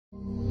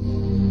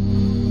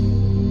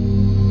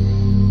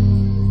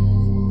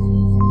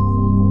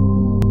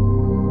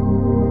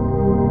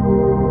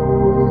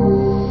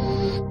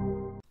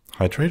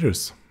Hi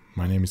traders,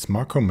 my name is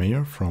Marco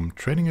Meyer from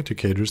Trading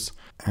Educators,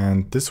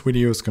 and this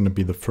video is going to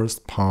be the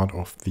first part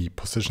of the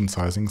position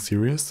sizing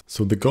series.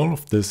 So the goal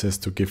of this is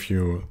to give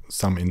you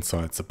some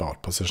insights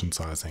about position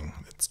sizing.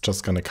 It's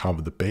just going to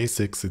cover the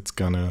basics. It's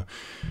going to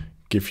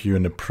give you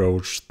an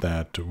approach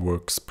that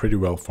works pretty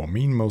well for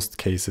me in most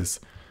cases,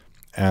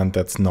 and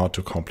that's not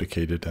too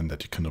complicated and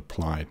that you can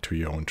apply to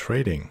your own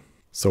trading.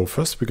 So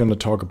first we're going to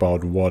talk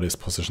about what is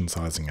position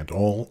sizing at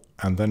all,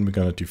 and then we're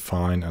going to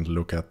define and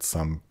look at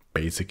some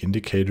basic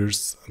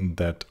indicators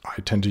that I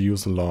tend to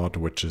use a lot,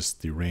 which is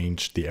the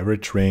range, the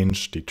average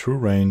range, the true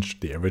range,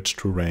 the average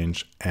true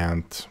range,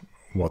 and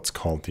what's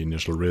called the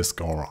initial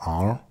risk, or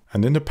R.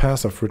 And in the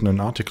past I've written an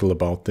article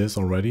about this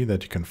already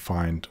that you can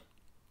find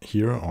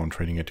here on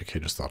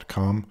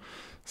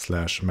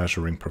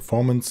tradingeducators.com/measuring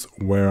performance,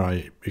 where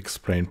I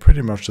explain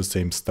pretty much the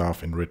same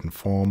stuff in written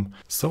form.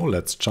 So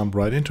let's jump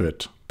right into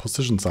it.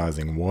 Position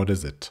sizing, what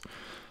is it?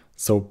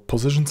 So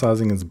position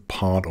sizing is a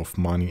part of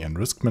money and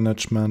risk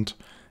management.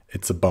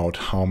 It's about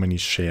how many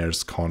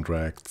shares,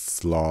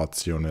 contracts,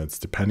 lots, units,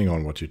 depending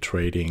on what you're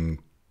trading,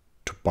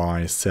 to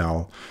buy,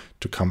 sell,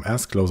 to come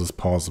as close as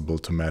possible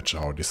to match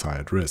our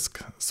desired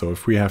risk. So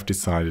if we have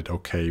decided,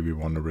 okay, we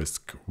want to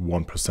risk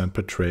 1%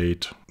 per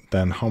trade,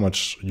 then how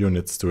much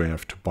units do we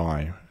have to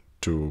buy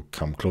to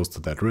come close to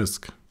that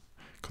risk,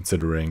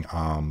 considering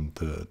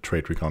the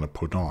trade we're going to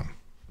put on?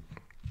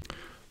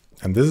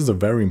 And this is a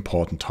very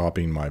important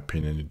topic in my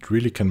opinion. It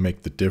really can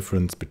make the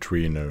difference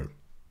between a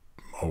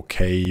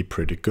okay,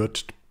 pretty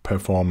good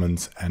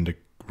performance and a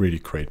really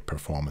great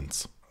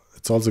performance.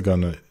 It's also going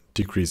to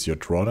decrease your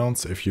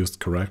drawdowns if used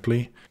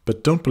correctly,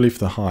 but don't believe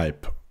the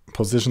hype.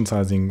 Position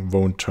sizing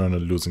won't turn a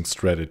losing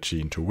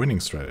strategy into a winning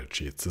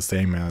strategy. It's the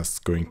same as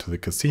going to the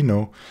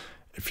casino.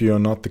 If you're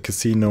not the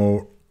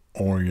casino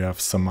or you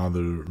have some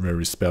other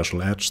very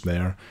special edge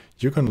there,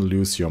 you're going to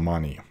lose your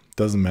money.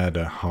 Doesn't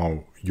matter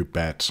how you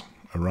bet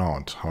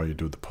around, how you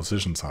do the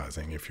position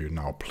sizing. If you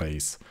now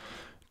place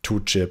 2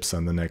 chips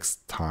and the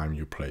next time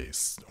you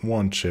place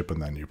 1 chip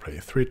and then you play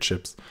 3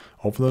 chips,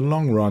 over the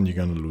long run you're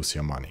going to lose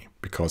your money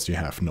because you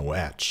have no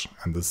edge.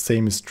 And the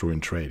same is true in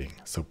trading.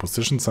 So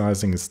position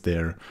sizing is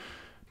there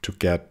to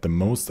get the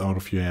most out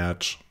of your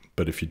edge,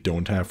 but if you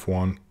don't have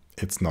one,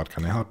 it's not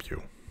going to help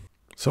you.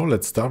 So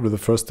let's start with the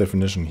first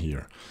definition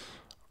here.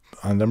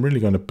 And I'm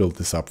really going to build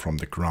this up from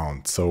the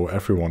ground so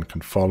everyone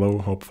can follow,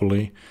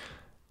 hopefully,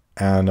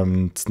 and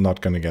it's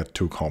not going to get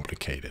too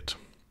complicated.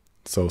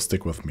 So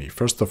stick with me.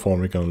 First of all,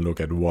 we're going to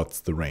look at what's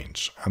the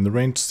range. And the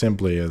range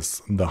simply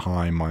is the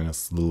high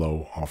minus the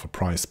low of a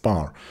price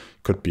bar.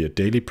 Could be a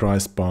daily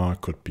price bar,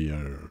 could be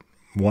a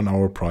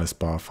 1-hour price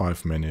bar,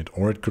 5-minute,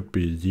 or it could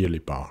be a yearly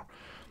bar.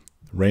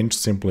 Range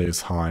simply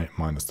is high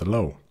minus the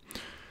low.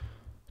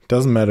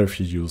 Doesn't matter if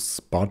you use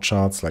bar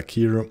charts like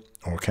here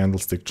or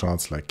candlestick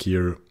charts like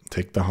here.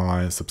 Take the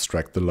high,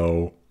 subtract the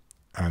low,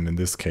 and in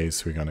this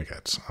case we're going to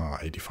get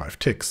 85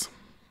 ticks.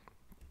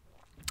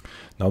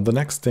 Now the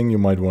next thing you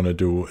might want to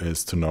do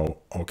is to know,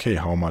 okay,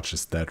 how much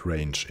is that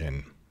range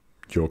in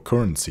your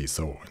currency?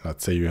 So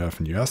let's say you have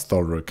an US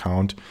dollar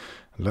account.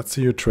 Let's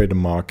say you trade a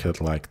market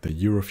like the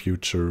Euro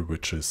future,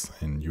 which is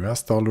in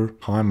US dollar.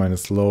 High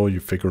minus low, you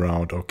figure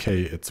out,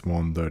 okay, it's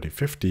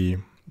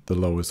 130.50. The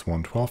low is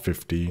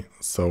 112.50.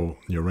 So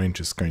your range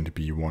is going to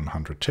be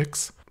 100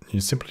 ticks. You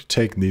simply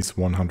take these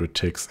 100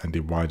 ticks and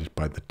divide it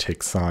by the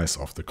tick size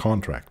of the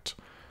contract.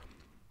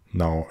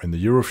 Now in the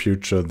Euro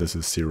future, this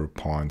is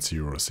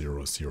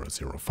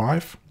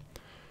 0.00005.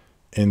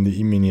 In the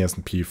E-mini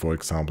S&P, for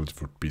example,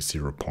 it would be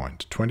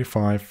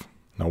 0.25.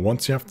 Now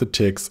once you have the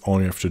ticks, all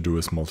you have to do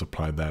is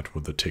multiply that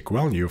with the tick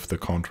value of the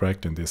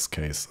contract, in this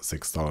case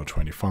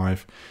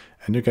 $6.25,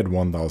 and you get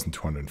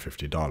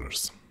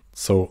 $1,250.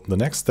 So the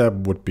next step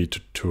would be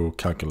to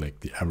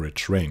calculate the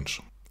average range.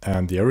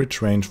 And the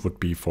average range would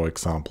be, for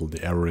example,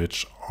 the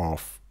average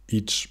of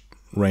each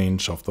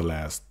range of the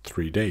last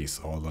 3 days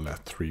or the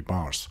last 3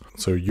 bars.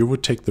 So you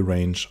would take the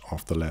range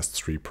of the last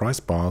 3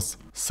 price bars,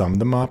 sum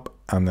them up,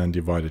 and then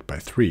divide it by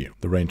 3,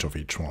 the range of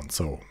each one.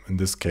 So in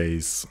this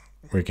case,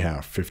 we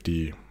have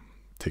 50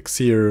 ticks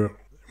here,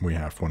 we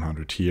have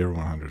 100 here,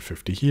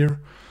 150 here.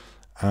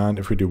 And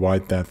if we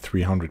divide that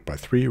 300 by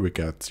 3, we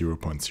get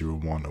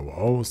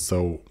 0.0100,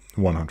 so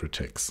 100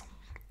 ticks.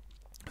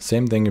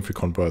 Same thing if we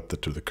convert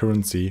that to the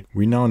currency.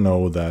 We now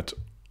know that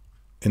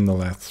in the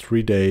last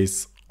 3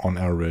 days, on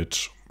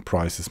average,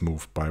 prices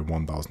moved by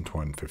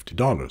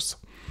 $1,250.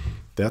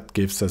 That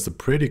gives us a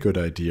pretty good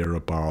idea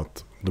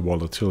about the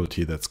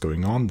volatility that's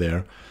going on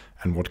there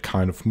and what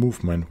kind of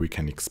movement we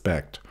can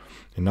expect.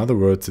 In other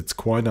words, it's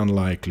quite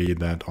unlikely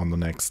that on the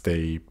next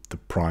day the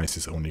price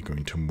is only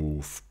going to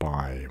move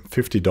by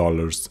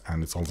 $50,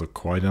 and it's also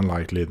quite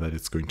unlikely that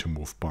it's going to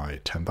move by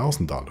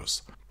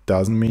 $10,000.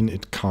 Doesn't mean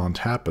it can't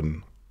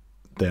happen.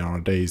 There are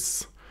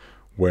days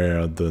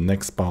where the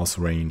next bar's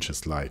range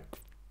is like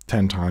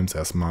 10 times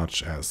as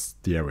much as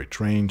the average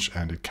range,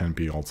 and it can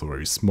be also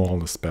very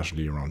small,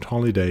 especially around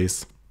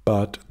holidays.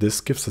 But this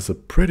gives us a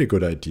pretty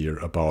good idea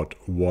about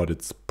what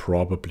it's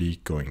probably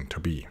going to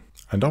be.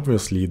 And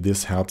obviously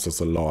this helps us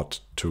a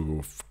lot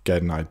to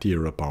get an idea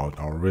about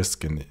our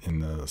risk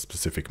in a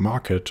specific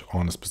market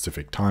on a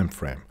specific time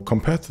frame.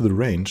 Compared to the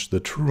range, the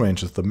true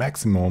range is the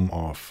maximum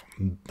of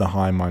the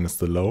high minus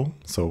the low,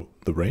 so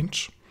the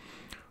range,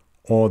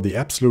 or the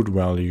absolute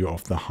value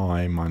of the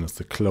high minus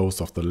the close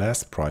of the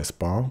last price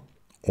bar,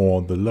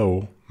 or the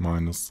low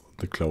minus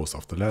the close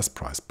of the last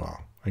price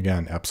bar.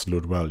 Again,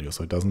 absolute value,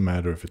 so it doesn't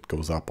matter if it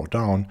goes up or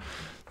down,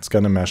 it's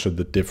going to measure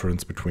the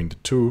difference between the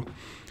two.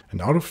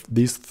 And out of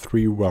these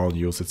three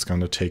values, it's going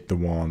to take the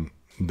one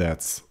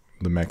that's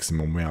the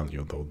maximum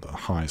value, though the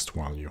highest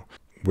value,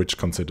 which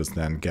considers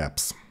then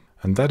gaps.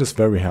 And that is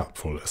very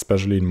helpful,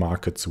 especially in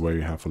markets where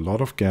you have a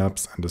lot of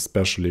gaps, and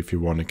especially if you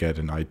want to get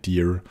an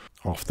idea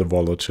of the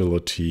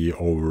volatility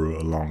over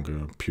a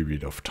longer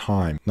period of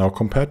time. Now,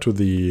 compared to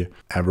the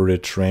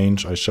average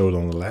range I showed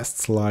on the last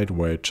slide,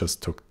 where it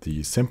just took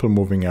the simple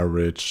moving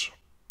average,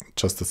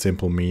 just a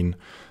simple mean,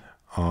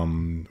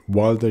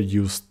 Wilder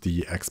used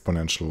the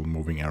exponential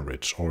moving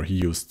average, or he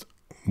used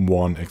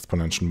one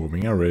exponential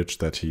moving average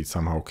that he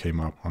somehow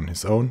came up on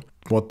his own.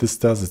 What this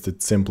does is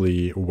it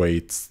simply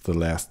weights the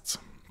last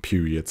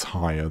periods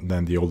higher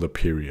than the older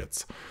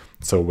periods.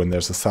 So when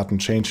there's a sudden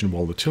change in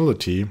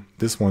volatility,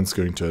 this one's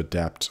going to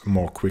adapt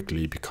more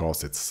quickly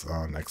because it's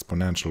an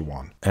exponential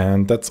one.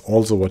 And that's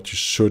also what you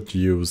should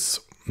use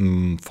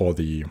for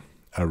the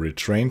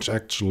average range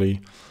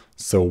actually.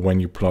 So when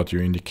you plot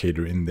your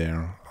indicator in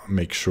there,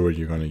 make sure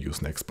you're going to use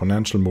an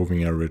exponential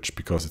moving average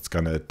because it's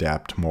going to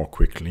adapt more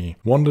quickly.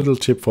 One little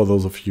tip for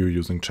those of you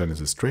using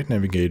Genesis Trade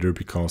Navigator,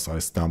 because I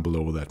stumbled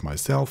over that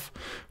myself.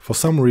 For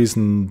some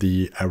reason,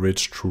 the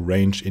average true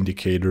range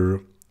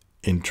indicator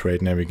in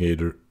Trade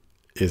Navigator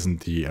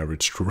isn't the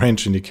average true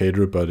range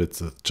indicator, but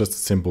it's just a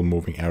simple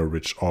moving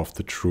average of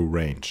the true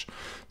range.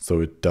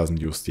 So it doesn't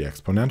use the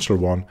exponential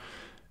one.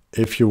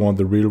 If you want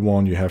the real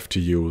one, you have to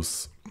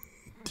use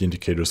the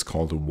indicators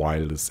called the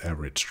Wilder's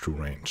average true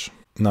range.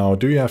 Now,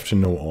 do you have to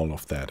know all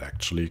of that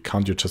actually?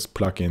 Can't you just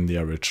plug in the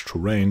average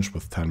true range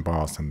with 10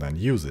 bars and then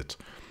use it?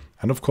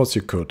 And of course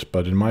you could,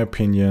 but in my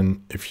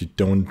opinion, if you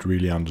don't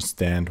really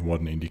understand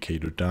what an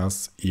indicator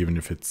does, even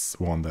if it's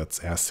one that's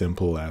as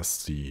simple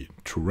as the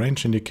true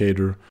range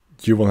indicator,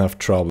 you will have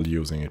trouble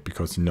using it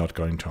because you're not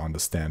going to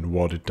understand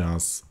what it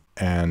does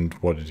and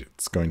what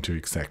it's going to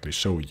exactly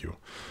show you.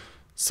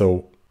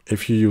 So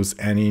if you use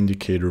any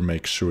indicator,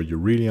 make sure you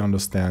really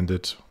understand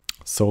it.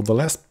 So the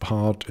last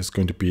part is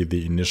going to be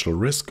the initial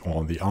risk,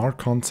 or the R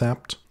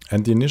concept.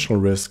 And the initial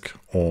risk,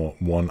 or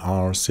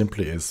 1R,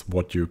 simply is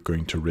what you're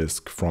going to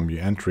risk from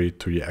your entry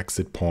to your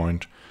exit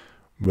point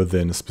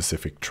within a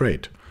specific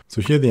trade.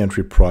 So here the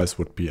entry price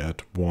would be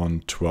at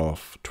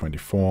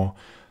 112.24.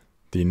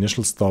 The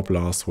initial stop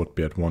loss would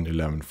be at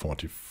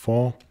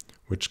 111.44,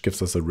 which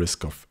gives us a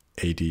risk of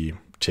 80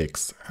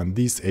 ticks. And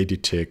these 80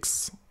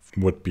 ticks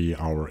would be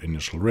our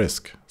initial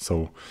risk.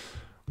 So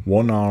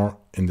 1R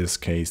in this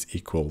case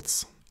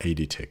equals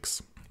 80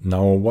 ticks.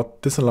 Now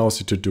what this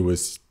allows you to do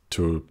is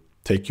to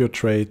take your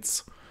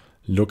trades,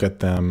 look at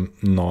them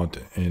not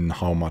in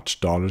how much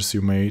dollars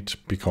you made,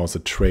 because a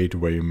trade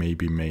where you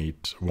maybe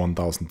made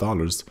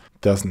 $1,000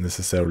 doesn't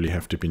necessarily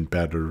have to be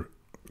better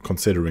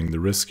considering the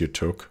risk you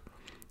took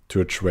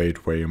to a trade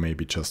where you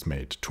maybe just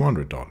made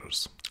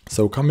 $200.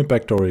 So coming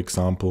back to our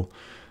example,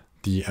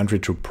 the entry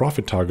to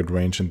profit target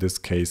range in this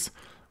case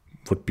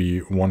would be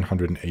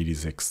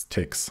 186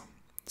 ticks.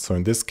 So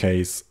in this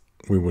case,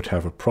 we would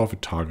have a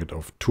profit target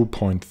of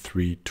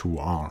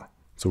 2.32R.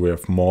 So we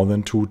have more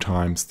than 2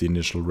 times the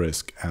initial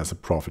risk as a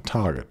profit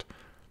target.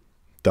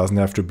 Doesn't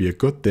have to be a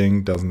good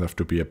thing, doesn't have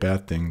to be a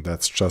bad thing,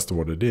 that's just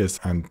what it is.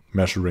 And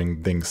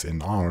measuring things in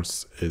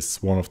Rs is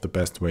one of the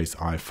best ways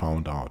I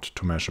found out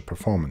to measure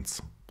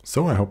performance.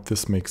 So I hope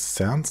this makes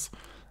sense.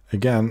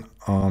 Again,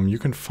 you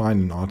can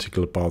find an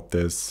article about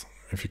this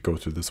if you go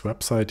to this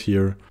website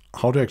here,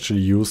 how to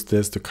actually use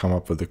this to come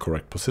up with the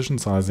correct position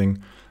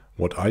sizing.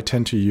 What I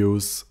tend to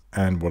use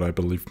and what I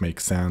believe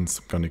makes sense,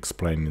 I'm going to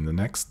explain in the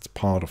next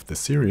part of the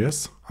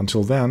series.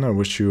 Until then, I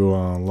wish you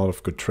a lot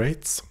of good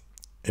trades.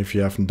 If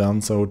you haven't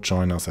done so,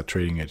 join us at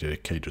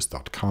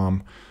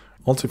tradingeducators.com.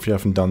 Also, if you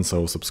haven't done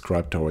so,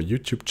 subscribe to our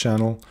YouTube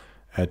channel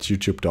at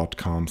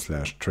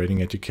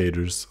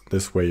youtube.com/tradingeducators.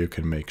 This way you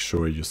can make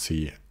sure you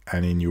see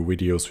any new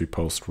videos we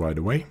post right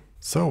away.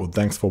 So,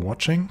 thanks for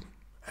watching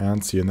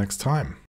and see you next time.